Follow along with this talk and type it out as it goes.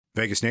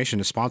Vegas Nation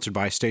is sponsored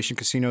by Station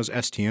Casinos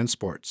STN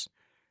Sports.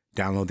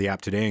 Download the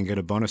app today and get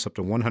a bonus up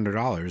to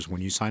 $100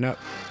 when you sign up.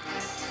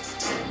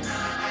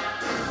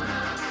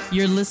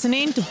 You're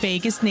listening to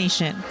Vegas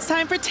Nation. It's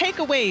time for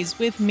takeaways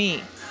with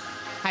me,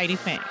 Heidi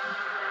Fang.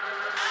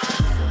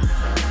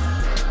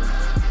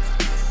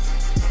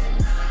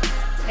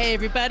 Hey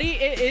everybody,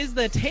 it is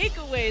the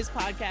Takeaways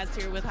podcast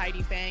here with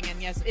Heidi Fang,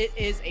 and yes, it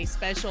is a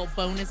special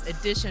bonus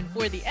edition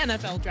for the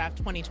NFL Draft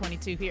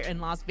 2022 here in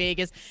Las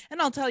Vegas,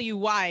 and I'll tell you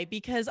why,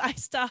 because I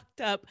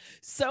stocked up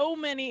so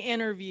many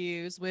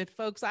interviews with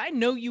folks I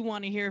know you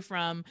want to hear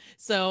from,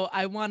 so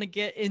I want to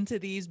get into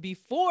these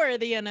before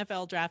the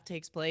NFL Draft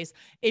takes place,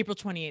 April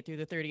 28th through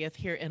the 30th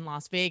here in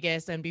Las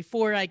Vegas, and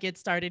before I get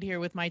started here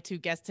with my two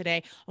guests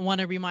today, I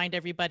want to remind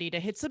everybody to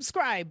hit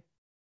subscribe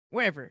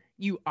wherever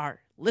you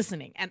are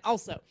listening. And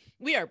also,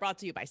 we are brought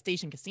to you by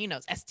Station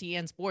Casinos,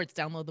 STN Sports.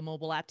 Download the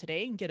mobile app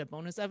today and get a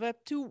bonus of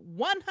up to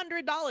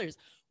 $100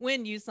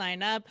 when you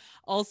sign up.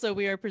 Also,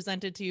 we are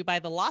presented to you by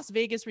the Las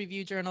Vegas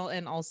Review Journal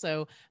and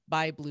also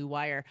by Blue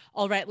Wire.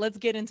 All right, let's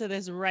get into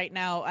this right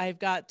now. I've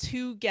got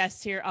two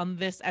guests here on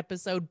this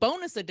episode,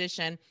 bonus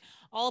edition,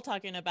 all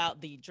talking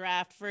about the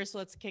draft. First,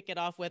 let's kick it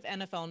off with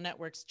NFL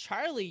Network's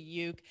Charlie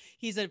Uke.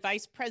 He's a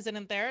vice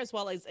president there, as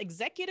well as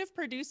executive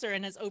producer,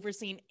 and has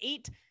overseen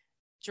 8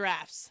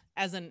 drafts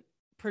as a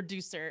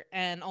producer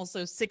and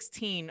also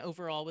 16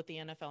 overall with the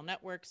NFL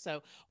Network.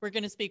 So we're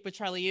going to speak with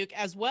Charlie Uke,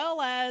 as well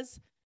as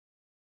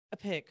a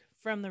pick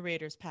from the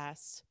Raiders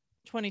past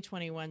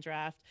 2021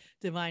 draft,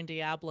 Divine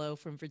Diablo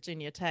from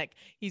Virginia Tech.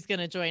 He's going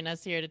to join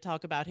us here to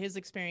talk about his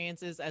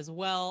experiences as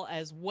well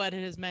as what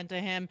it has meant to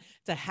him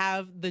to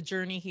have the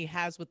journey he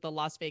has with the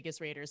Las Vegas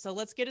Raiders. So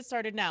let's get it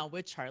started now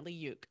with Charlie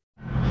Uke.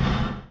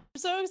 I'm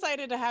so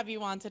excited to have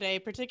you on today,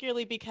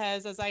 particularly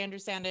because, as I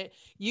understand it,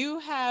 you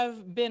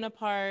have been a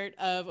part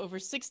of over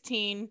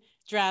 16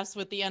 drafts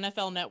with the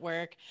NFL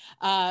Network,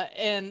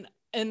 and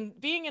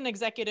being an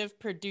executive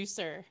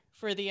producer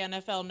for the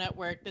NFL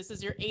Network. This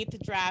is your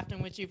 8th draft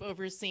in which you've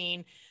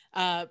overseen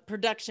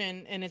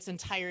production in its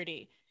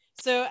entirety.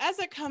 So as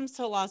it comes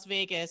to Las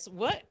Vegas,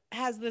 what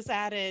has this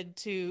added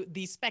to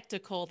the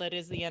spectacle that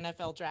is the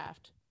NFL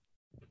Draft?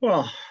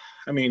 Well,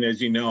 I mean,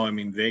 as you know,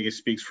 Vegas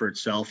speaks for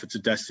itself. It's a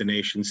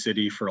destination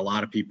city for a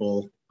lot of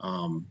people.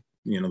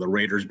 The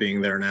Raiders being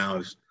there now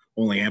has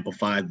only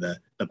amplified the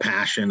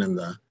passion and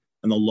the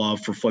love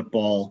for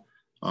football.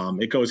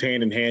 It goes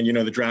hand in hand.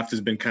 The draft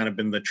has been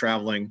the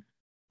traveling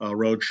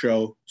road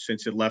show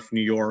since it left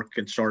New York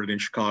and started in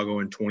Chicago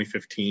in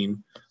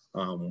 2015.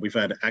 We've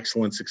had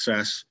excellent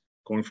success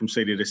going from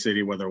city to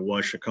city, whether it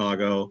was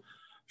Chicago,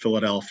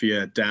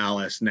 Philadelphia,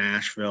 Dallas,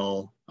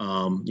 Nashville,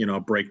 a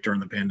break during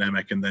the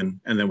pandemic, and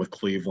then with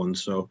Cleveland.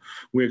 So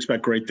we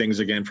expect great things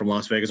again from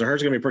Las Vegas. Our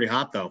hair's going to be pretty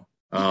hot, though.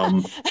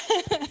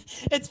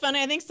 It's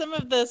funny. I think some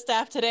of the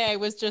staff today, I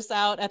was just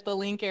out at the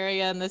Link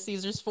area in the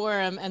Caesars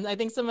Forum, and I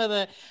think some of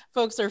the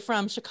folks are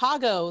from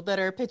Chicago that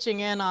are pitching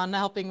in on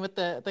helping with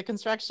the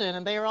construction,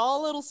 and they are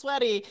all a little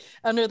sweaty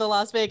under the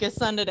Las Vegas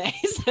sun today.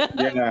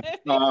 Yeah,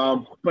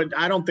 but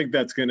I don't think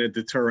that's going to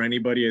deter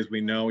anybody. As we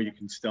know, you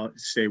can still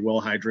stay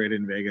well hydrated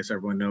in Vegas.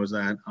 Everyone knows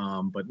that.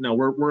 But no,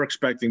 we're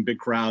expecting big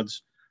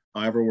crowds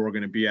everywhere we're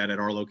going to be at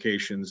our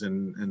locations,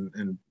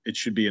 and it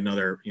should be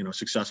another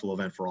successful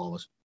event for all of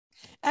us.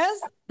 As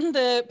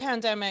the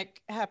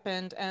pandemic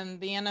happened and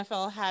the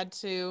NFL had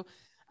to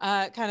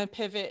kind of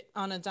pivot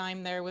on a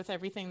dime there with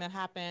everything that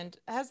happened,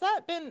 has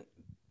that been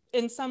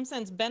in some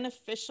sense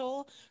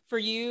beneficial for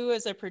you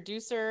as a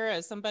producer,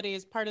 as somebody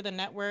as part of the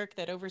network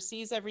that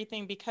oversees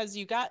everything, because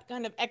you got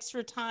kind of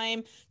extra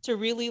time to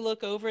really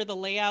look over the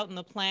layout and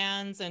the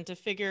plans and to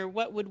figure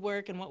what would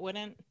work and what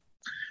wouldn't?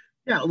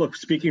 Yeah, look,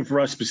 speaking for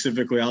us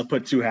specifically, I'll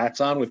put 2 hats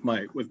on with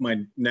my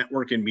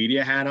network and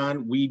media hat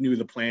on. We knew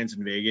the plans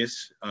in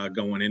Vegas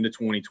going into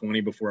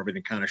 2020 before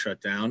everything kind of shut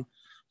down.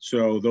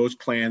 So those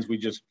plans, we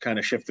just kind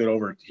of shifted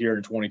over here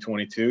in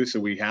 2022. So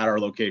we had our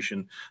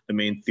location, the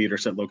main theater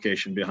set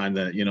location behind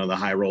the, the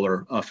high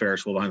roller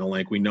Ferris wheel behind the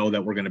link. We know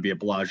that we're going to be at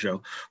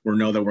Bellagio. We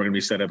know that we're going to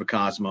be set up at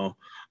Cosmo.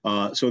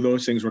 So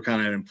those things were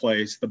kind of in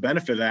place. The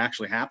benefit that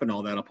actually happened,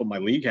 all that, I'll put my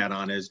league hat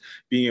on, is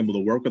being able to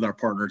work with our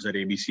partners at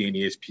ABC and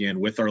ESPN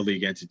with our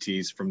league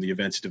entities from the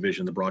events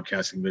division, the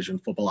broadcasting division,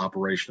 football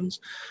operations.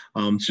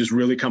 It's just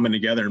really coming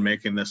together and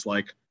making this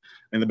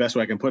and the best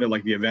way I can put it,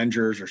 like the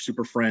Avengers or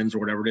Super Friends or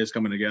whatever it is,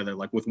 coming together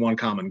like with one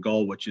common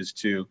goal, which is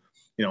to,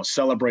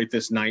 celebrate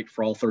this night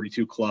for all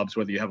 32 clubs,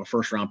 whether you have a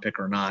first round pick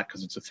or not,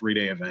 because it's a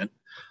 3-day event,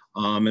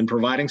 and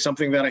providing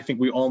something that I think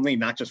we all need,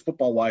 not just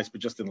football wise,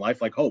 but just in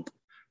life, like hope,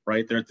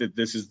 right?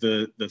 This is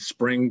the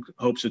spring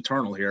hope's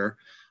eternal here.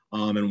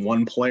 And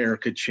one player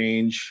could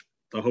change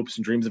the hopes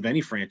and dreams of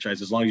any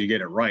franchise as long as you get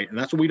it right. And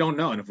that's what we don't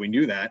know. And if we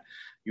knew that,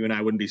 you and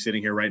I wouldn't be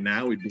sitting here right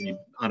now. We'd be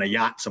on a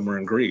yacht somewhere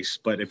in Greece.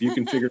 But if you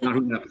can figure out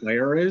who that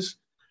player is,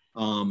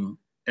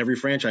 every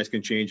franchise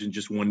can change in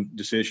just one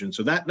decision.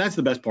 So that's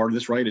the best part of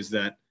this, right? Is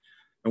that,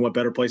 and what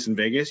better place in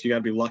Vegas? You got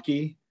to be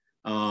lucky.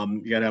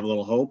 You got to have a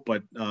little hope,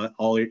 but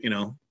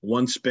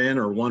one spin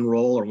or one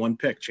roll or one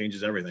pick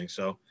changes everything.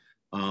 So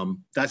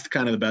That's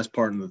kind of the best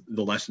part and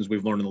the lessons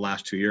we've learned in the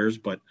last 2 years.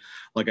 But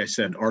like I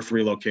said, our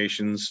 3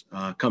 locations,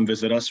 come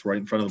visit us right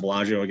in front of the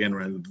Bellagio. Again,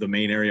 we're in the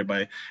main area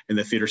in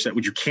the theater set,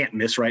 which you can't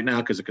miss right now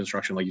because the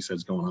construction, like you said,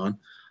 is going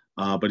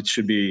on. But it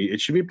should be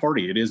a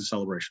party. It is a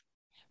celebration.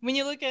 When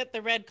you look at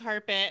the red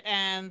carpet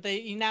and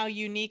the now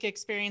unique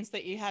experience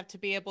that you have to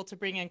be able to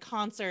bring in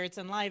concerts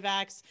and live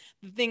acts,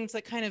 the things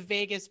that kind of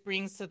Vegas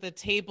brings to the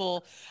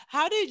table,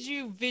 how did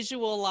you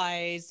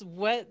visualize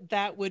what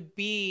that would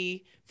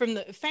be from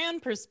the fan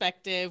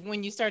perspective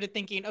when you started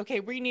thinking, okay,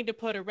 we need to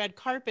put a red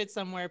carpet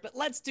somewhere, but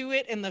let's do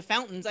it in the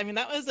fountains? I mean,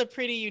 that was a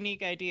pretty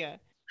unique idea.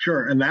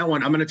 Sure. And that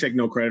one, I'm going to take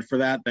no credit for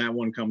that. That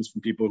one comes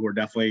from people who are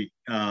definitely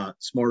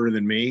smarter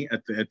than me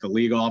at the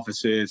league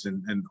offices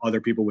and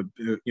other people with,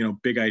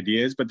 big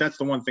ideas. But that's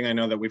the one thing I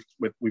know that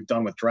we've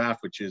done with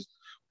draft, which is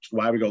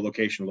why we go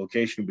location,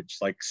 but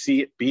just like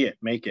see it, be it,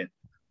 make it.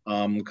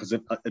 Because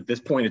at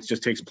this point, it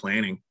just takes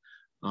planning.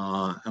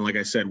 And like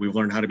I said, we've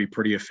learned how to be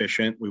pretty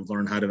efficient. We've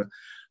learned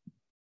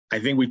I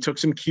think we took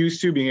some cues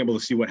to being able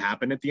to see what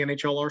happened at the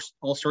NHL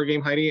All-Star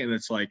game, Heidi. And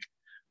it's like,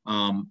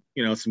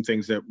 some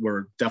things that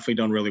were definitely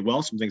done really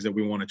well, some things that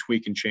we want to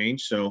tweak and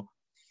change. So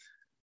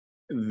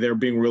they're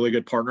being really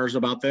good partners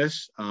about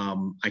this.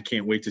 I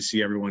can't wait to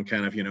see everyone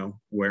kind of,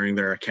 wearing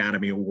their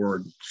Academy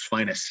Award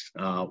finest,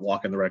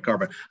 walking the red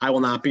carpet. I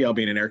will not be. I'll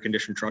be in an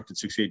air-conditioned truck at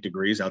 68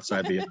 degrees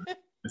outside the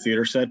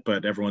theater set,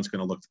 but everyone's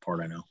going to look the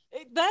part, I know.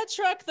 That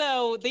truck,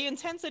 though, the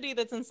intensity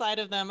that's inside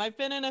of them. I've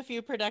been in a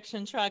few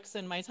production trucks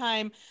in my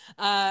time.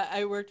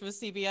 I worked with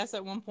CBS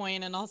at one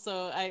point, and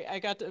also I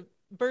got to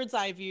bird's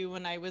eye view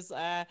when I was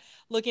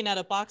looking at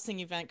a boxing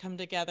event come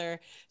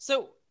together.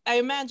 So I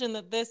imagine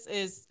that this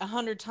is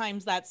 100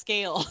 times that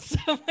scale.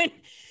 So when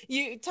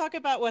you talk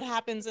about what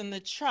happens in the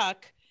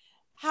truck,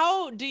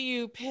 how do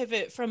you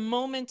pivot from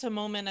moment to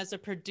moment as a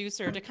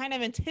producer to kind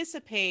of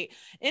anticipate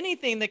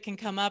anything that can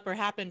come up or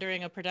happen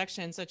during a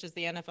production such as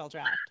the NFL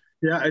draft?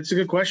 Yeah, it's a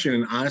good question.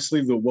 And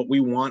honestly, what we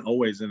want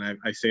always, and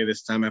I say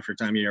this time after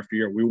time, year after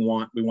year, we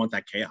want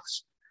that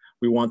chaos.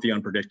 We want the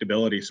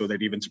unpredictability so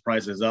that even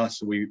surprises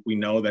us. We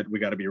know that we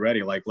got to be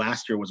ready. Like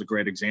last year was a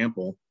great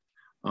example.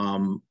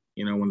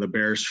 When the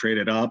Bears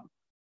traded up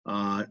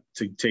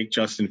to take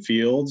Justin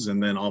Fields,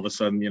 and then all of a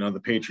sudden, the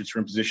Patriots are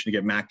in position to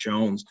get Mac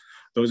Jones.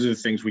 Those are the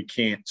things we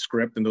can't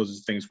script, and those are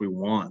the things we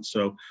want.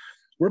 So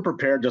we're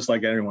prepared just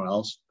like everyone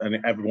else,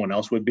 and everyone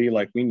else would be.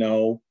 Like we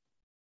know,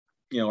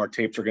 our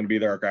tapes are going to be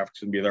there, our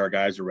graphics are going to be there, our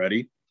guys are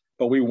ready.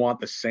 But we want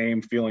the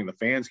same feeling the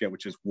fans get,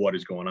 which is what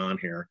is going on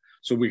here.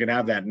 So we can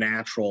have that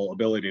natural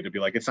ability to be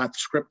like, it's not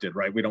scripted,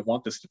 right? We don't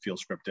want this to feel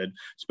scripted.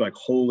 It's like,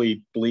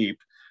 holy bleep,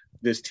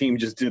 this team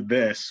just did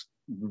this.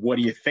 What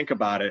do you think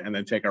about it? And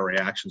then take our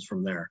reactions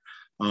from there.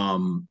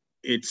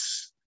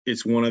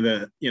 It's one of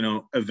the,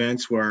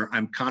 events where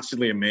I'm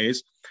constantly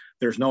amazed.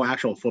 There's no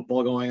actual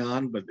football going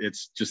on, but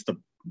it's just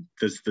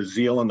the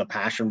zeal and the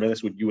passion for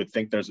this. You would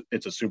think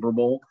it's a Super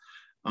Bowl.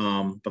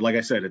 But like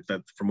I said,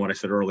 from what I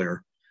said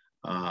earlier,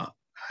 I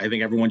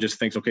think everyone just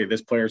thinks, okay,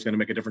 this player is going to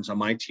make a difference on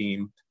my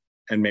team,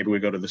 and maybe we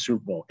go to the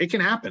Super Bowl. It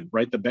can happen,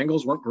 right? The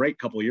Bengals weren't great a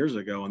couple of years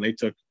ago, and they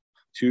took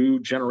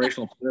 2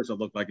 generational players that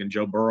looked like in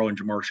Joe Burrow and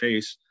Jamar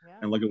Chase,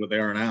 and look at what they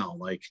are now.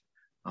 Like,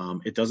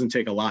 it doesn't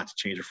take a lot to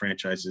change a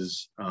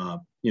franchise's,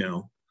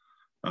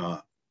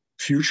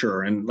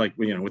 future. And like,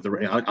 with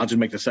I'll just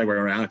make the segue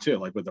around it too.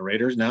 Like with the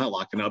Raiders now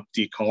locking up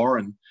D. Carr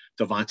and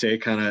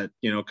Devontae kind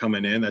of,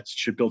 coming in, that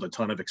should build a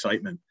ton of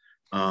excitement.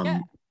 Yeah.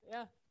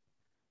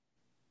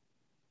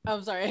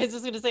 I'm sorry. I was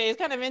just going to say, it's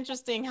kind of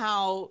interesting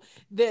how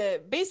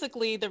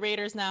basically the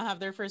Raiders now have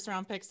their first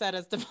round pick set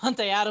as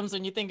Devontae Adams,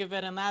 when you think of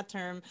it in that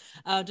term,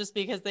 just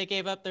because they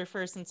gave up their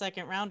first and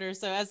second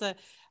rounders. So as a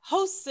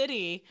host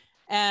city,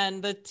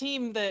 and the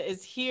team that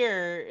is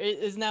here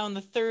is now in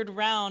the 3rd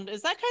round,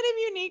 is that kind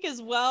of unique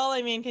as well?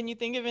 I mean, can you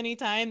think of any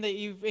time that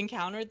you've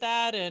encountered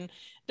that? And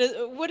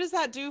what does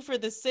that do for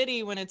the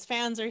city when its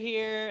fans are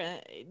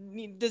here?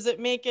 Does it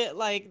make it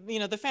like,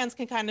 the fans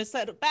can kind of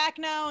set back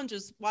now and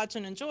just watch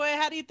and enjoy?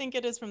 How do you think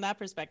it is from that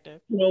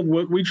perspective? Well,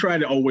 what we try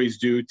to always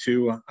do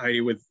too, Heidi,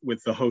 with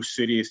the host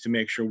city, is to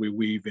make sure we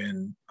weave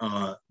in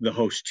the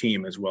host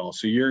team as well.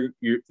 So you're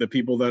the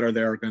people that are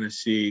there are going to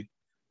see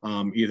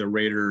either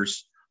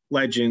Raiders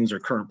legends or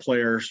current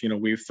players,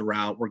 weave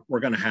throughout. We're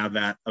going to have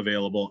that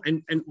available.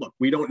 And look,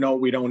 we don't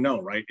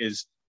know, right?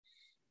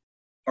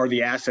 Are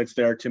the assets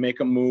there to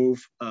make a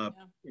move?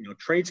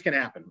 Trades can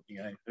happen.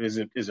 Is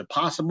it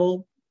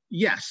possible?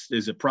 Yes.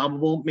 Is it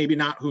probable? Maybe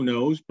not. Who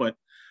knows? But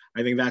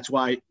I think that's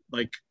why,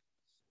 like,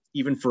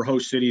 even for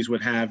host cities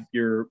would have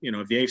if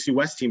the AFC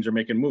West teams are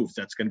making moves,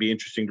 that's going to be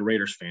interesting to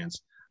Raiders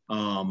fans.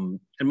 And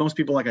most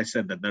people, like I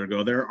said, that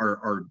go there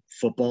are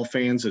football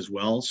fans as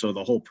well. So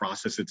the whole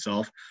process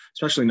itself,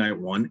 especially night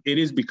one,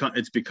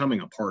 it's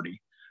becoming a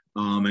party.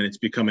 And it's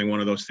becoming one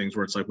of those things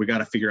where it's like, we got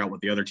to figure out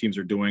what the other teams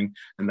are doing.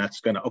 And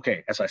that's going to,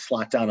 okay, as I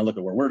slot down and look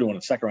at where we're doing in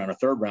the 2nd round or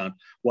 3rd round,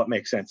 what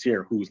makes sense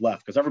here? Who's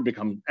left? Because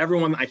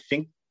everyone I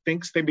think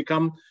thinks they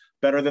become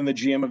better than the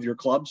GM of your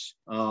clubs.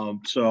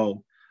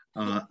 So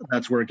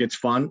that's where it gets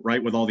fun,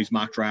 right? With all these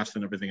mock drafts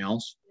and everything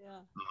else.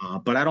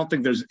 But I don't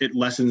think it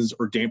lessens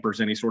or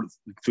dampers any sort of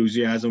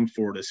enthusiasm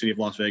for the city of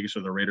Las Vegas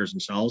or the Raiders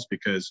themselves,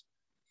 because,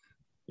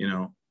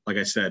 like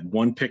I said,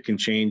 one pick can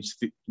change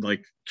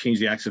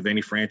the acts of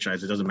any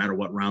franchise. It doesn't matter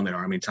what round they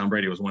are. I mean, Tom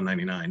Brady was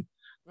 199.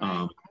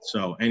 Right.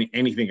 So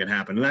anything can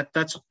happen. And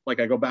that's like,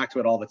 I go back to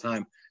it all the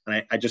time.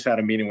 And I just had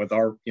a meeting with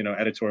our,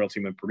 editorial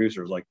team and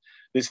producers. Like,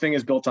 this thing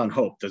is built on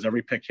hope. Does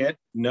every pick hit?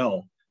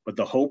 No. But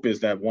the hope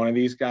is that one of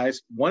these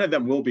guys, one of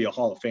them will be a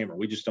Hall of Famer.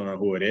 We just don't know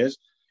who it is.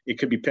 It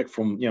could be picked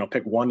from,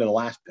 pick one to the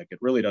last pick. It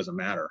really doesn't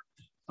matter.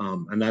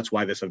 And that's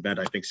why this event,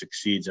 I think,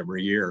 succeeds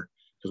every year,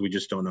 because we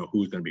just don't know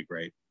who's going to be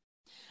great.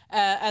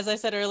 As I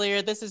said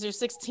earlier, this is your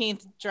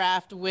 16th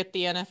draft with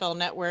the NFL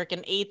Network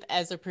and 8th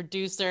as a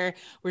producer.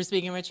 We're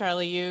speaking with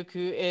Charlie Uke,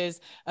 who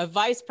is a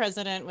vice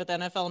president with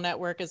NFL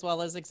Network as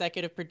well as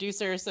executive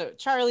producer. So,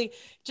 Charlie,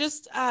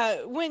 just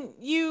when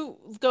you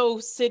go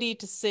city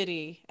to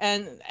city,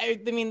 and I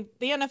mean,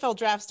 the NFL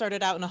draft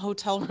started out in a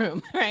hotel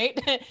room,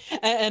 right?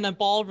 And a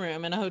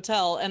ballroom in a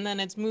hotel. And then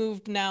it's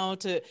moved now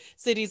to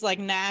cities like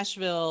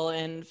Nashville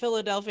and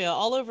Philadelphia,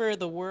 all over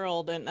the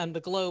world and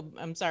the globe.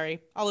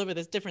 All over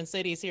the different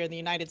cities here in the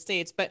United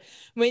States. But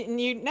when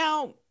you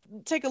now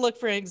take a look,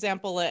 for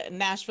example, at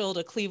Nashville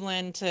to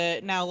Cleveland to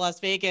now Las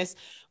Vegas,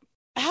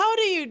 how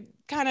do you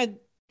kind of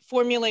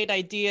formulate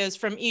ideas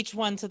from each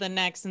one to the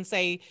next and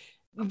say,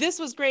 this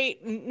was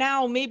great,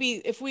 now maybe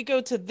if we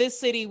go to this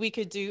city, we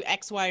could do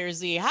X, Y, or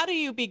Z? How do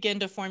you begin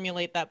to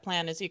formulate that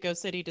plan as you go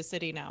city to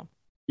city now?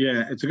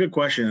 Yeah, it's a good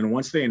question. And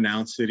once they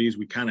announce cities,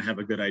 we kind of have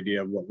a good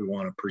idea of what we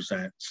want to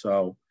present.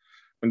 So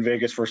when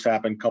Vegas first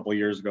happened a couple of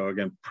years ago,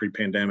 again,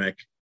 pre-pandemic,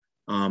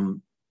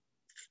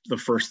 the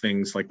first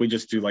things, like, we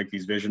just do like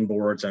these vision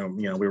boards, and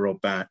we wrote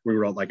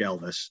like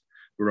Elvis,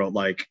 we wrote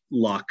like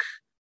luck,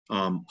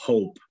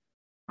 hope.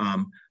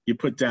 You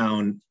put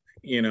down,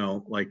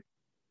 like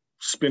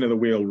spin of the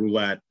wheel,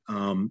 roulette,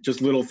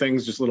 just little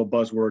things, just little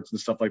buzzwords and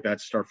stuff like that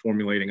to start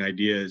formulating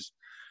ideas.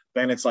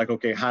 Then it's like,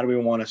 okay, how do we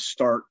want to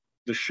start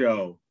the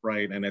show,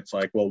 right? And it's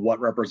like, well, what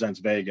represents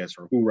Vegas,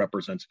 or who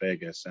represents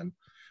Vegas? And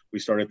we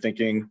started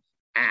thinking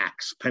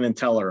acts, Penn and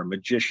Teller,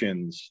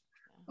 magicians,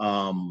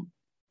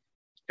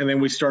 and then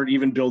we start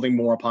even building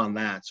more upon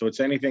that. So it's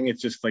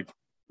just like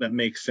that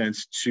makes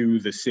sense to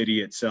the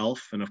city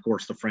itself, and of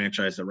course the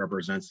franchise that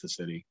represents the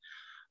city.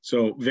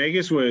 So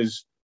Vegas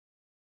was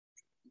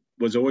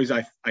always,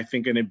 I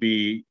think, going to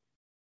be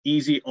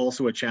easy,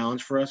 also a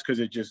challenge for us, because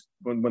it just,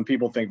 when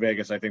people think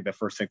Vegas, I think the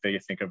first thing they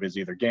think of is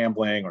either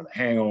gambling or The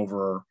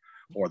Hangover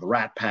or the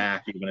Rat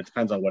Pack. Even, it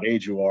depends on what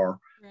age you are.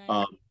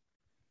 Right.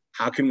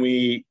 How can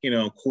we,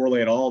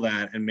 correlate all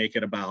that and make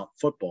it about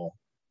football?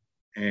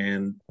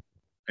 And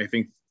I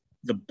think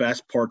the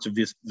best parts of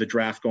the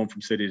draft going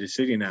from city to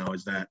city now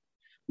is that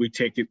we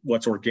take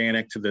what's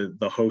organic to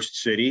the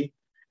host city,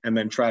 and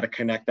then try to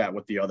connect that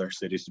with the other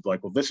cities to be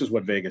like, well, this is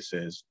what Vegas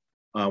is.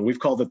 We've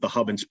called it the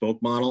hub and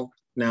spoke model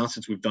now,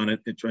 since we've done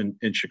it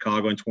in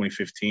Chicago in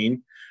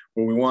 2015,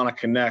 where we want to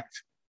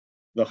connect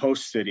the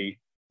host city,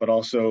 but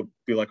also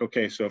be like,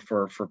 okay, so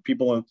for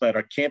people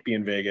that can't be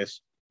in Vegas,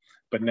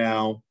 but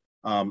now,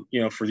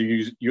 for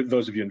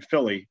those of you in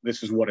Philly,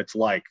 this is what it's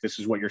like. This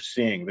is what you're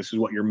seeing. This is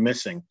what you're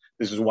missing.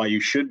 This is why you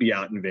should be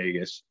out in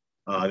Vegas.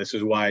 This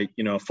is why,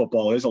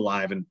 football is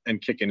alive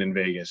and kicking in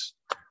Vegas.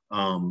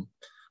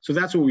 So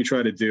that's what we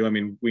try to do. I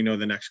mean, we know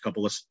the next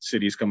couple of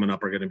cities coming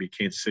up are going to be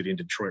Kansas City and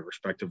Detroit,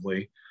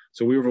 respectively.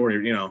 So we were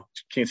already,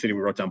 Kansas City,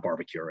 we wrote down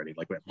barbecue already.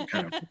 Like, we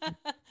kind of,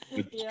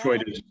 yeah.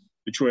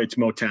 Detroit's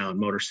Motown,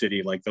 Motor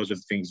City. Like, those are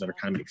the things that are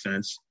kind of make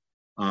sense.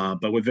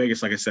 But with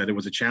Vegas, like I said, it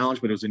was a challenge,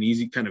 but it was an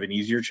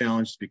easier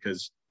challenge,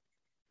 because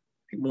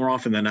more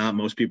often than not,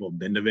 most people have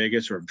been to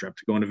Vegas or have dreamt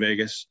of going to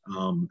Vegas,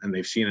 and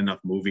they've seen enough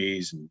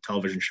movies and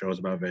television shows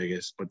about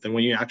Vegas. But then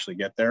when you actually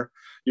get there,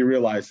 you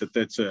realize that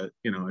it's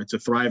a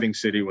thriving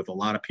city with a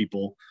lot of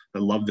people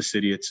that love the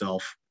city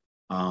itself.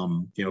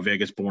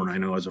 Vegas born, I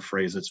know, is a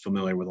phrase that's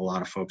familiar with a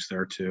lot of folks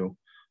there too.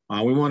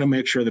 We want to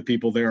make sure that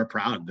people there are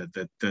proud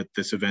that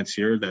this event's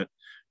here, that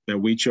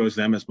we chose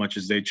them as much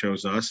as they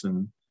chose us.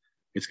 And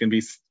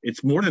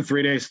it's more than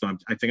 3 days. So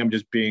I think I'm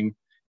just being,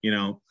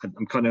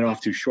 I'm cutting it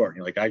off too short.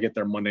 Like, I get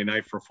there Monday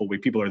night for a full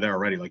week. People are there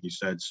already, like you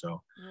said.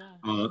 So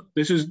yeah.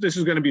 This is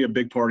going to be a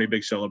big party,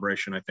 big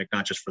celebration, I think,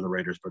 not just for the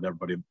Raiders, but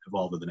everybody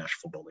involved in the National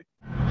Football League.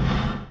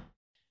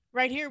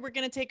 Right here, we're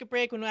going to take a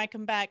break. When I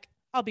come back,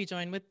 I'll be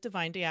joined with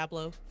Divine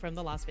Diablo from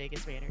the Las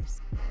Vegas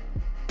Raiders.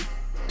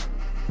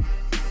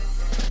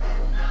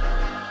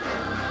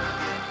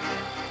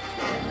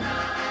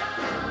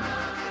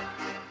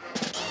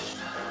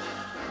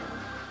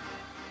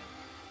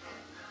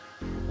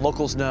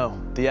 Locals know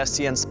the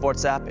STN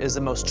Sports app is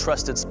the most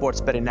trusted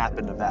sports betting app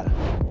in Nevada.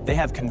 They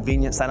have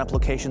convenient sign-up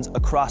locations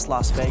across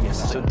Las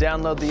Vegas, so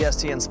download the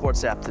STN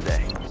Sports app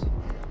today.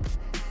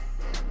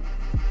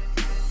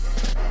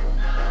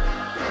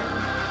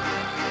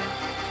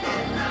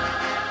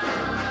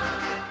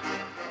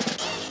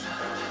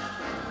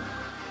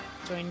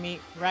 Join me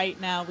right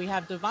now. We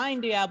have Divine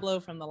Diablo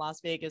from the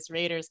Las Vegas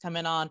Raiders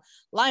coming on.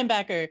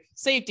 Linebacker,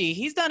 safety.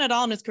 He's done it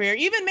all in his career,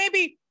 even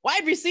maybe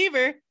wide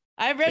receiver.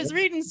 I was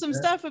reading some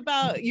stuff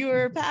about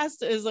your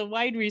past as a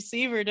wide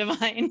receiver,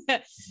 Divine.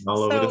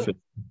 All over the So field.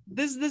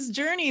 this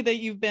journey that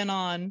you've been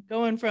on,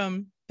 going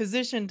from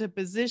position to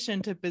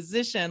position to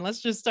position,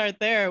 let's just start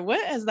there.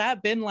 What has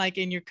that been like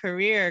in your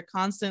career,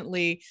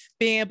 constantly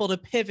being able to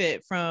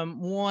pivot from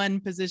one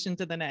position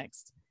to the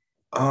next?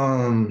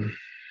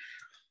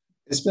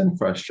 It's been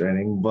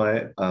frustrating,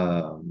 but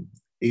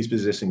each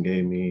position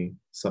gave me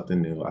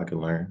something new I could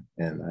learn,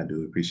 and I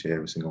do appreciate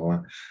every single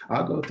one.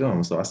 I'll go through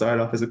them. So I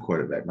started off as a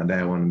quarterback. My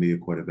dad wanted me to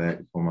be a quarterback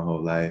for my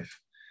whole life.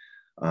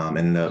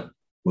 Ended up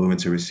moving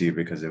to receiver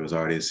because there was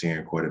already a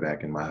senior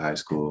quarterback in my high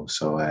school,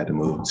 so I had to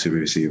move to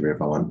receiver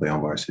if I wanted to play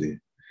on varsity.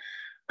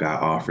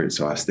 Got offered,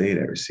 so I stayed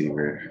at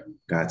receiver.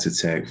 Got to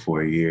Tech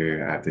for a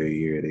year. After a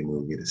year, they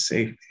moved me to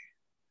safety.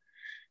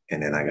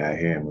 And then I got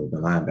here and moved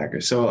to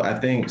linebacker. So I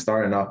think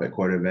starting off at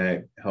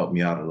quarterback helped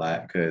me out a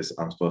lot because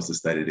I'm supposed to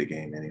study the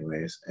game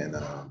anyways. And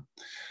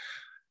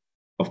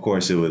of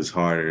course, it was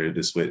harder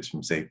to switch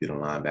from safety to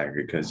linebacker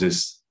because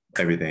just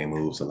everything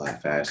moves a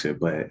lot faster.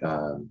 But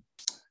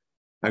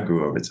I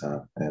grew over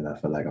time, and I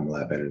feel like I'm a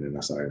lot better than I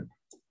started.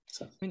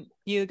 So. When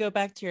you go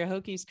back to your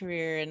Hokies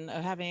career and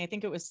having, I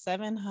think it was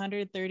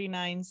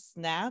 739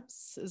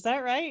 snaps. Is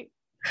that right?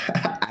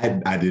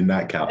 I did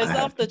not count. It's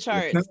off the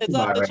charts. It's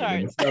off the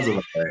charts.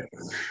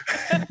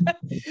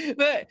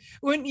 But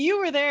when you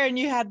were there and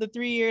you had the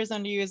 3 years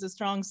under you as a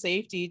strong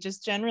safety,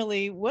 just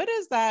generally, what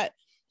is that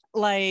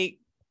like,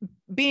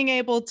 being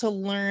able to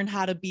learn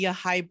how to be a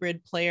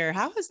hybrid player?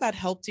 How has that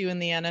helped you in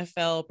the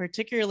NFL,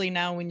 particularly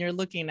now when you're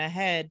looking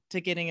ahead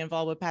to getting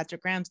involved with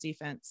Patrick Graham's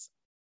defense?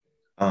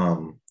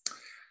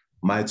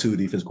 My two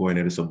defense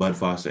coordinators, so Bud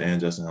Foster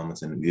and Justin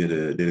Hamilton,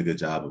 did a good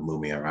job of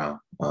moving me around.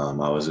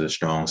 I was a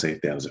strong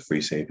safety. I was a free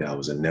safety. I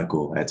was a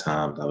nickel at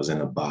times. I was in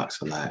the box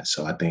a lot.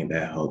 So I think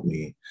that helped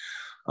me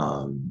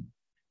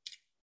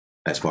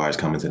as far as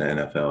coming to the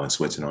NFL and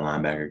switching to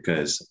linebacker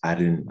because I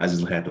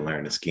just had to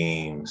learn the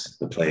schemes,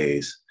 the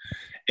plays,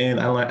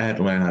 and I had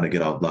to learn how to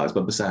get off blocks.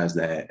 But besides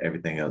that,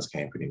 everything else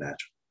came pretty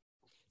natural.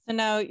 So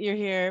now you're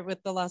here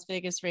with the Las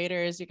Vegas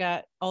Raiders. You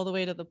got all the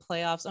way to the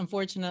playoffs.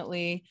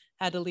 Unfortunately,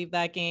 had to leave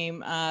that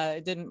game.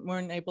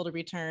 Weren't able to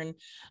return.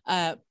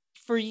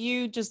 For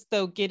you, just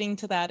though, getting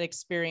to that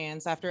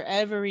experience after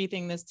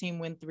everything this team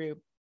went through,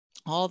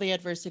 all the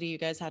adversity you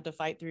guys had to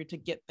fight through to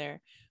get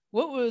there.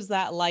 What was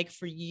that like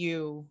for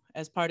you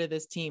as part of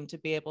this team to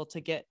be able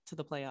to get to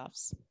the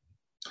playoffs?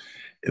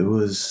 It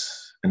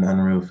was an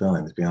unreal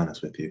feeling, to be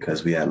honest with you,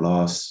 because we had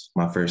lost.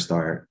 My first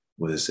start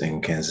was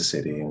in Kansas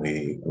City, and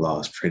we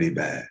lost pretty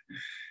bad.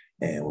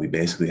 And we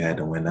basically had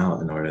to win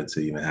out in order to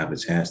even have a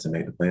chance to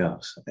make the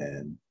playoffs.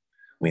 And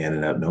we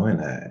ended up doing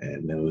that.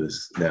 And it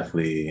was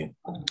definitely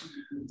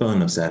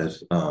feeling of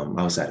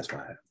I was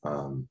satisfied.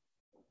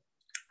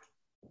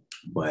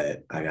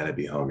 But I got to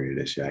be hungry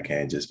this year. I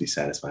can't just be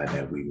satisfied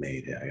that we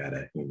made it. I got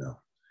to,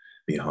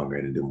 be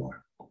hungry to do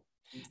more.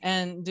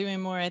 And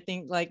doing more, I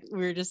think, like we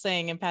were just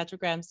saying, in Patrick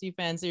Graham's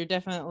defense, you're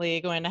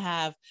definitely going to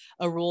have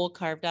a role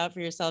carved out for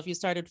yourself. You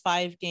started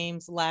 5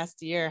 games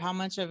last year. How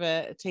much of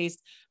a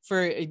taste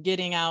for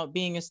getting out,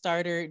 being a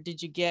starter,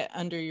 did you get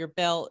under your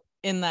belt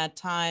in that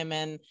time?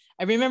 And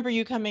I remember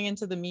you coming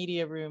into the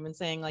media room and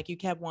saying, like, you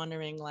kept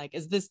wondering, like,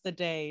 is this the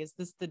day? Is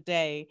this the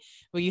day?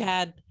 Well, you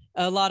had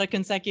a lot of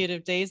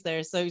consecutive days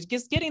there. So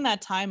just getting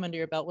that time under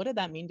your belt, what did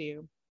that mean to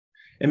you?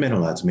 It meant a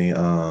lot to me.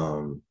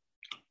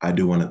 I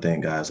do want to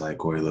thank guys like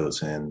Corey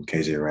Littleton,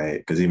 KJ Wright,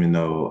 because even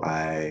though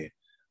I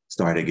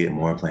started getting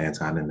more playing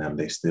time than them,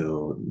 they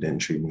still didn't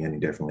treat me any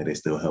differently. They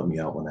still helped me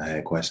out when I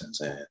had questions.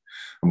 And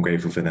I'm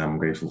grateful for them. I'm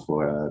grateful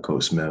for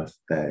Coach Smith,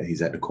 that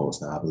he's at the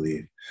Colts now, I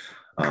believe,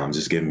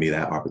 just giving me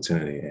that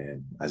opportunity.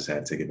 And I just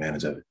had to take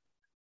advantage of it.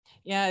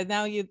 Yeah,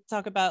 now you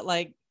talk about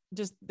like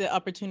just the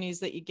opportunities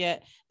that you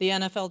get. The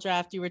NFL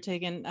draft, you were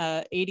taken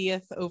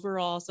 80th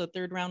overall, so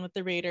 3rd round with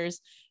the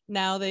Raiders.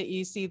 Now that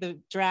you see the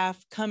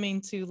draft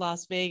coming to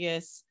Las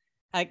Vegas,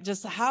 like,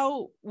 just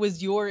how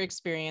was your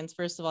experience,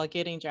 first of all,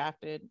 getting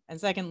drafted? And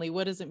secondly,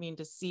 what does it mean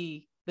to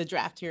see the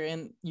draft here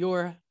in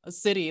your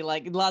city,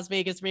 like Las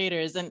Vegas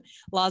Raiders and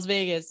Las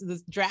Vegas?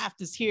 This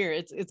draft is here.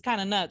 It's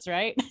kind of nuts,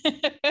 right?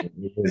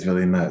 It's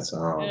really nuts.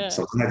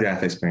 So my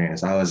draft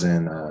experience, I was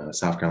in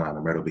South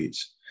Carolina, Myrtle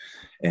Beach,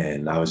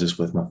 and I was just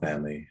with my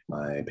family,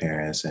 my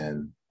parents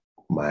and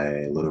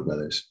my little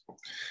brothers.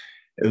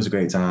 It was a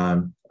great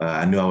time.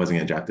 I knew I wasn't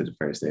getting drafted the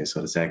first day,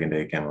 so the second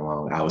day came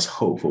along. I was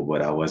hopeful,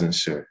 but I wasn't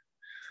sure.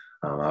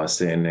 I was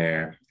sitting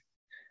there.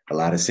 A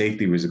lot of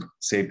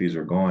safeties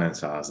were going,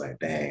 so I was like,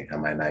 dang, I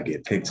might not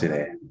get picked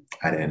today.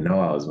 I didn't know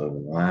I was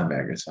moving to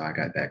linebacker, so I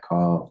got that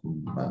call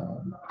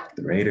from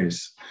the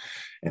Raiders,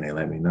 and they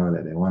let me know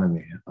that they wanted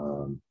me.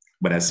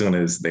 But as soon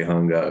as they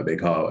hung up,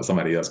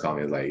 somebody else called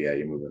me. Was like, yeah,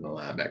 you're moving to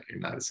linebacker, you're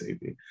not a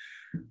safety.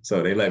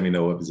 So they let me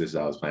know what position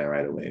I was playing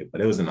right away.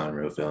 But it was an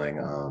unreal feeling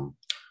of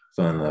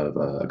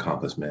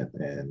accomplishment,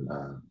 and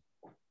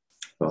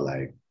felt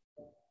like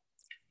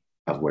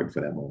I've worked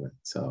for that moment.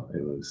 So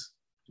it was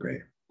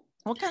great.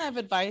 What kind of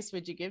advice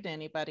would you give to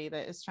anybody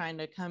that is trying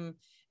to come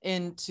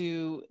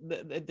into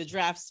the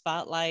draft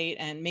spotlight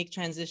and make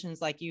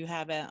transitions like you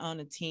have on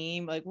a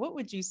team? Like, what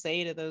would you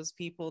say to those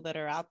people that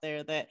are out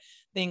there that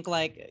think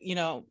like, you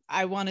know,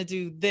 I want to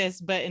do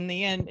this, but in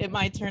the end, it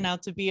might turn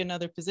out to be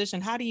another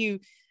position? How do you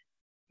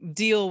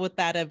deal with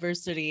that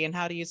adversity, and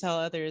how do you tell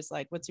others,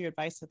 like, what's your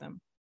advice to them?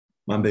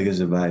 My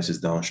biggest advice is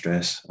don't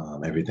stress.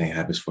 Everything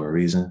happens for a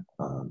reason.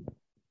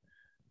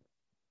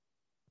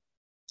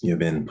 You've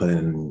been put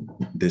in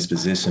this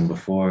position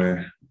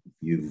before.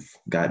 You've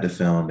got the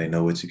film. They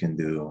know what you can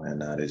do, and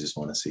now they just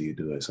want to see you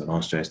do it. So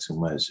don't stress too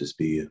much. Just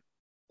be you.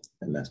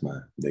 And that's my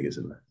biggest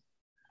advice.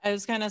 I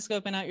was kind of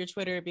scoping out your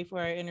Twitter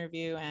before our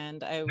interview,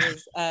 and I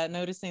was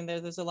noticing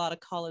there's a lot of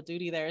Call of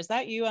Duty there. Is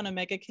that you on a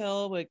mega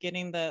kill with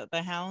getting the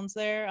hounds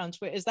there on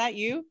Twitter? Is that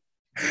you?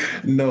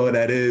 No,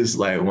 that is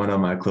like one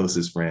of my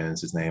closest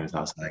friends. His name is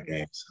Outside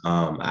Games.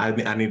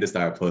 I need to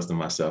start posting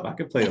myself. I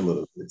can play a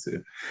little bit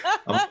too.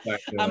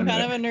 I'm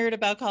kind of a nerd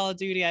about Call of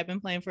Duty. I've been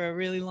playing for a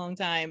really long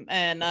time,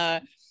 and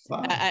wow.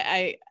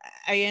 I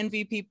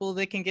envy people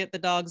that can get the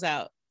dogs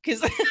out,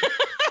 because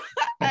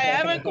I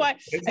haven't quite.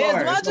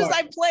 As much as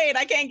I played,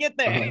 I can't get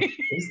there.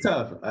 It's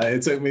tough.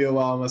 It took me a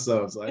while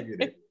myself, so I get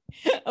it.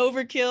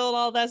 Overkill,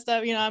 all that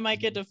stuff. You know, I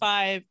might get to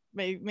 5.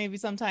 Maybe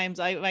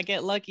sometimes I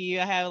get lucky.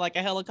 I have like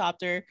a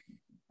helicopter.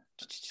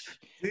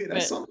 Yeah,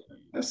 that's something.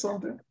 That's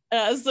something.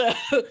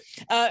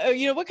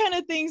 You know, what kind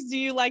of things do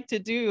you like to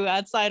do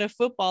outside of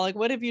football? Like,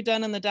 what have you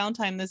done in the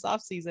downtime this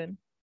off season?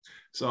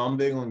 So I'm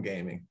big on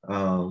gaming.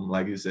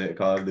 Like you said,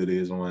 Call of Duty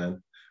is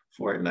one.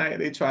 Fortnite,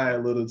 they try a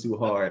little too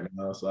hard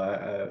now, so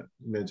I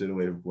ventured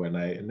away from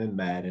Fortnite. And then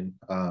Madden.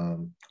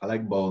 I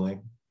like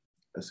bowling.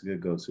 That's a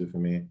good go-to for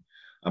me.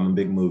 I'm a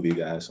big movie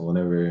guy, so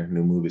whenever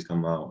new movies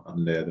come out,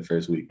 I'm there the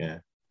first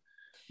weekend.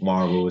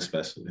 Marvel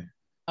especially.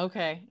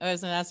 Okay, I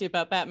was gonna ask you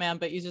about Batman,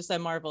 but you just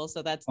said Marvel,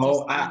 so that's.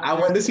 Oh, I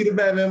wanted to see the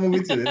Batman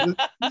movie too.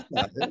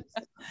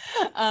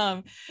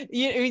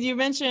 You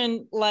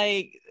mentioned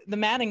like the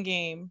Madden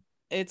game.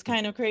 It's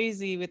kind of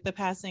crazy with the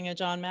passing of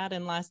John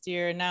Madden last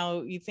year.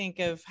 Now you think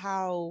of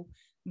how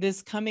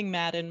this coming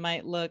Madden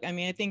might look. I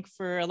mean, I think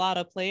for a lot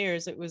of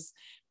players, it was,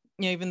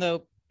 you know, even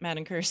though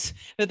Madden curse,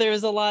 but there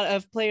was a lot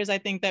of players I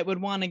think that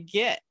would want to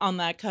get on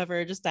that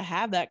cover just to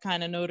have that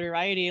kind of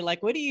notoriety.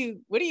 Like, what do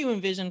you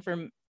envision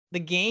for the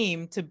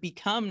game to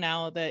become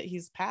now that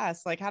he's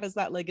passed? Like, how does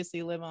that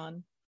legacy live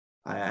on?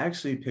 I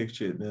actually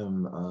pictured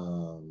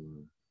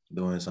them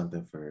doing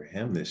something for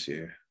him this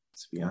year,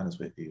 to be honest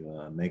with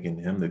you, making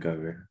him the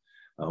cover.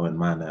 I wouldn't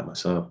mind that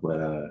myself, but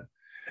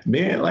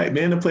being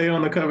the player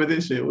on the cover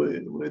this year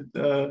would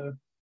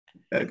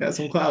that got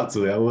some clout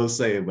to it, I will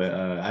say. But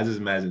I just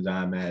imagine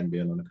John Madden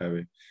being on the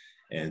cover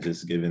and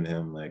just giving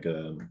him like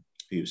a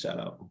huge shout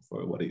out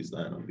for what he's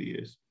done over the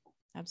years.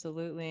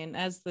 Absolutely. And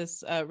as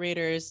this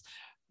Raiders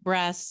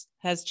brass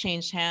has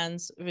changed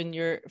hands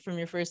from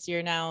your first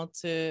year now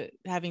to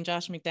having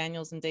Josh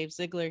McDaniels and Dave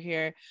Ziegler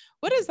here,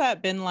 what has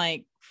that been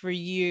like for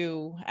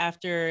you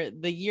after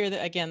the year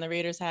that, again, the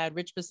Raiders had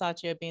Rich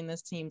Bisaccia being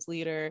this team's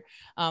leader,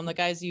 the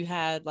guys you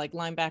had like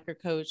linebacker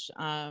coach,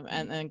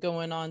 and then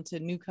going on to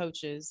new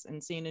coaches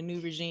and seeing a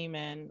new regime?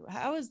 And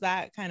how has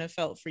that kind of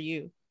felt for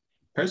you?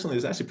 Personally,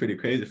 it's actually pretty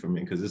crazy for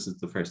me because this is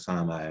the first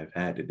time I've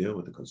had to deal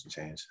with the coaching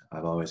change.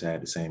 I've always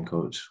had the same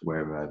coach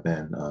wherever I've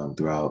been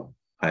throughout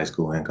high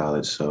school and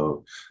college.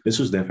 So this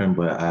was different,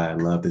 but I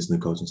love this new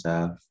coaching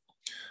staff,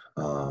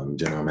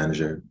 general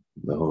manager,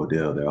 the whole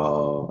deal. They're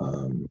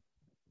all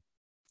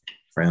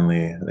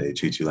friendly. They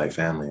treat you like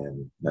family,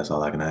 and that's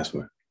all I can ask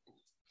for.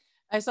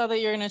 I saw that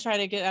you're going to try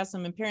to get out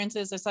some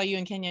appearances. I saw you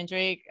and Kenyon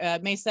Drake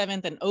May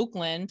 7th in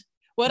Oakland.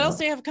 What else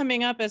do you have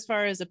coming up as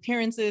far as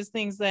appearances,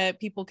 things that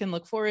people can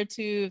look forward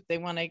to if they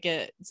want to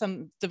get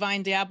some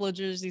Divine Diablo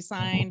jersey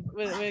signed?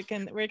 Where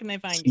can they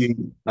find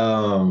you?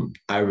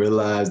 I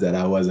realized that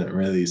I wasn't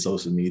really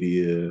social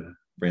media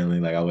friendly,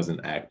 like I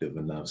wasn't active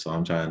enough. So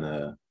I'm trying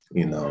to,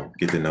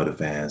 get to know the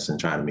fans and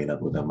trying to meet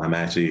up with them. I'm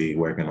actually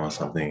working on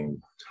something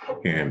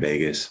here in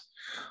Vegas.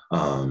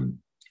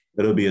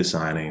 It'll be a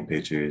signing,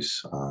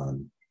 pictures,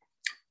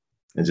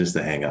 and just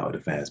to hang out with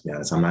the fans, to be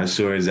honest. I'm not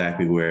sure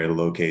exactly where the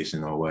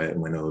location or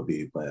when it'll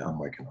be, but I'm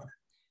working on it.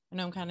 I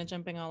know I'm kind of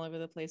jumping all over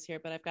the place here,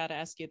 but I've got to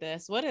ask you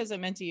this. What has it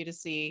meant to you to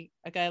see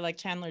a guy like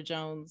Chandler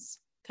Jones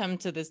come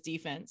to this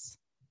defense?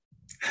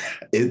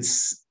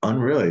 It's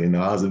unreal.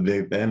 I was a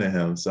big fan of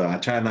him, so I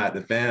try not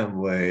to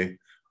fanboy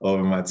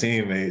over my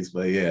teammates,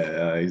 but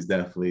yeah, he's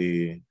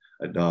definitely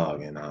a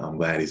dog, and I'm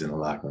glad he's in the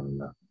locker room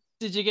now.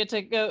 Did you get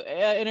to go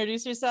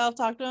introduce yourself,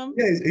 talk to him?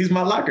 Yeah, he's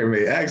my locker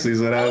mate, actually.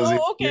 So that was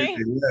okay.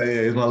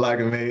 Yeah, he's my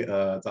locker mate.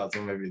 I talk to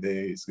him every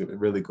day. He's a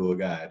really cool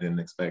guy. I didn't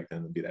expect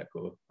him to be that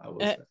cool, I will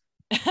say.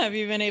 Have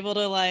you been able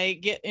to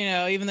get,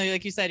 even though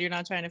like you said, you're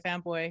not trying to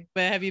fanboy,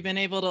 but have you been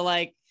able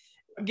to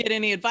get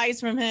any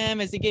advice from him?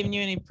 Has he given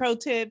you any pro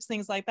tips,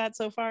 things like that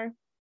so far?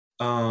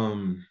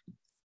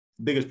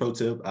 Biggest pro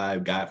tip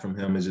I've got from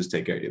him is just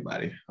take care of your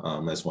body.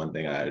 That's one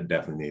thing I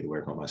definitely need to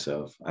work on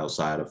myself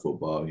outside of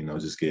football.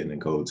 Just getting in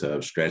cold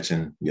tubs,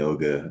 stretching,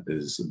 yoga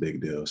is a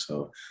big deal.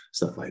 So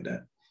stuff like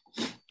that.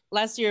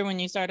 Last year, when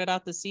you started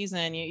out the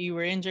season, you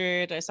were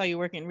injured. I saw you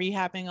working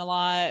rehabbing a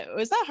lot.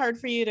 Was that hard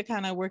for you to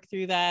kind of work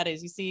through that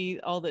as you see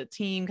all the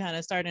team kind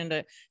of starting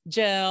to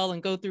gel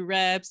and go through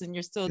reps and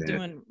you're still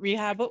doing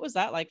rehab? What was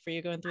that like for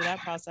you going through that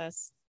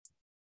process?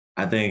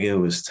 I think it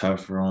was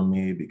tougher on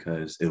me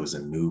because it was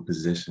a new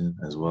position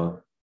as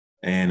well.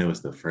 And it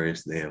was the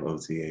first day of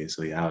OTA.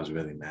 So yeah, I was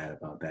really mad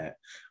about that.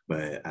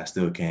 But I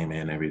still came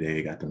in every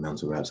day, got the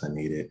mental reps I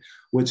needed,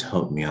 which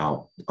helped me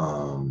out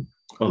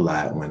a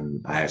lot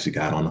when I actually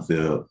got on the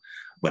field.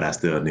 But I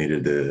still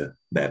needed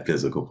that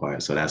physical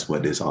part. So that's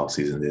what this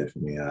offseason did for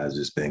me. I've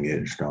just been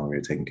getting stronger,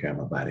 taking care of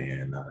my body,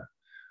 and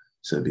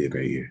should be a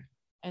great year.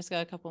 I just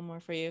got a couple more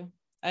for you.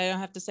 I don't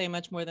have to say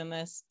much more than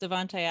this.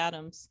 Davante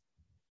Adams.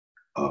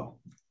 Oh,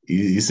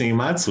 you seen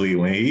my tweet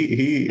when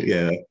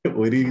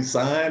when he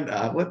signed?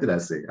 What did I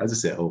say? I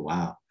just said, "Oh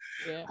wow!"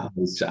 Yeah. I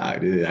was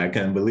shocked. I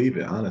couldn't believe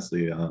it,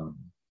 honestly.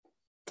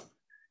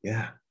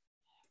 Yeah,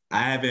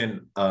 I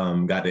haven't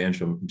got to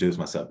introduce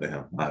myself to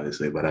him,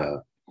 obviously, but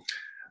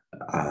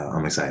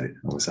I'm excited.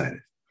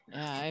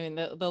 Yeah, I mean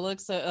the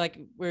looks like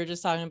we were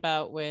just talking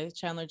about with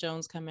Chandler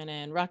Jones coming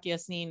in, Rocky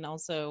Yassin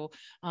also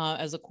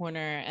as a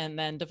corner, and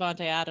then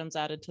Davante Adams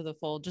added to the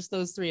fold. Just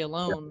those three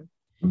alone.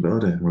 Yeah.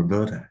 We're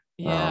building.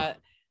 Yeah.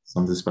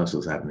 Something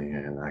special is happening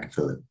here, and I can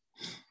feel it.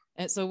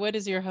 And so what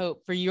is your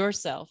hope for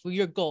yourself,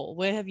 your goal?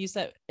 What have you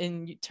set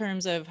in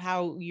terms of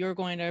how you're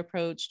going to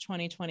approach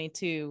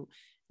 2022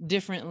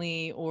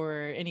 differently,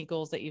 or any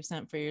goals that you've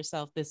set for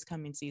yourself this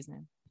coming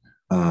season?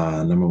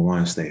 Number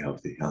one, stay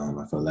healthy.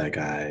 I feel like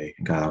I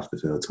got off the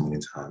field too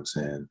many times,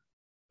 and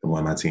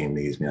when my team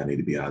needs me, I need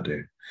to be out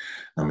there.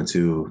 Number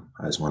two,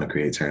 I just want to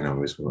create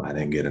turnovers. Well, I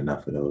didn't get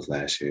enough of those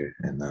last year,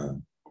 and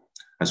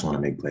I just want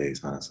to make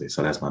plays, honestly.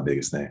 So that's my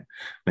biggest thing,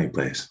 make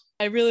plays.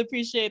 I really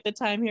appreciate the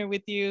time here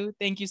with you.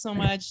 Thank you so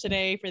much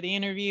today for the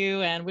interview,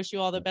 and wish you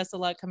all the best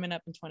of luck coming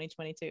up in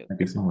 2022. Thank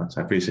you so much.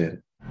 I appreciate it.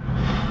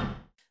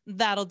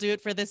 That'll do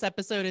it for this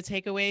episode of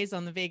Takeaways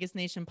on the Vegas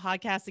Nation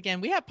podcast. Again,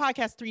 we have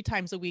podcasts 3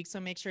 times a week, so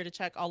make sure to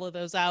check all of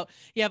those out.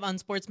 You have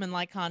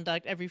Unsportsmanlike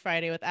Conduct every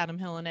Friday with Adam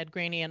Hill and Ed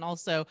Graney, and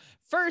also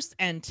First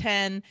and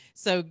 10.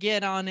 So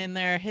get on in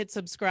there, hit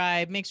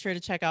subscribe. Make sure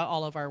to check out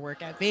all of our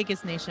work at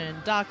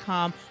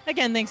vegasnation.com.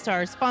 Again, thanks to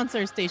our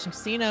sponsor, Station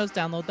Casinos.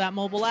 Download that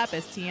mobile app,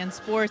 STN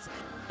Sports.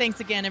 Thanks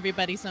again,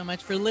 everybody, so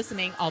much for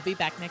listening. I'll be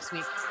back next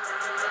week.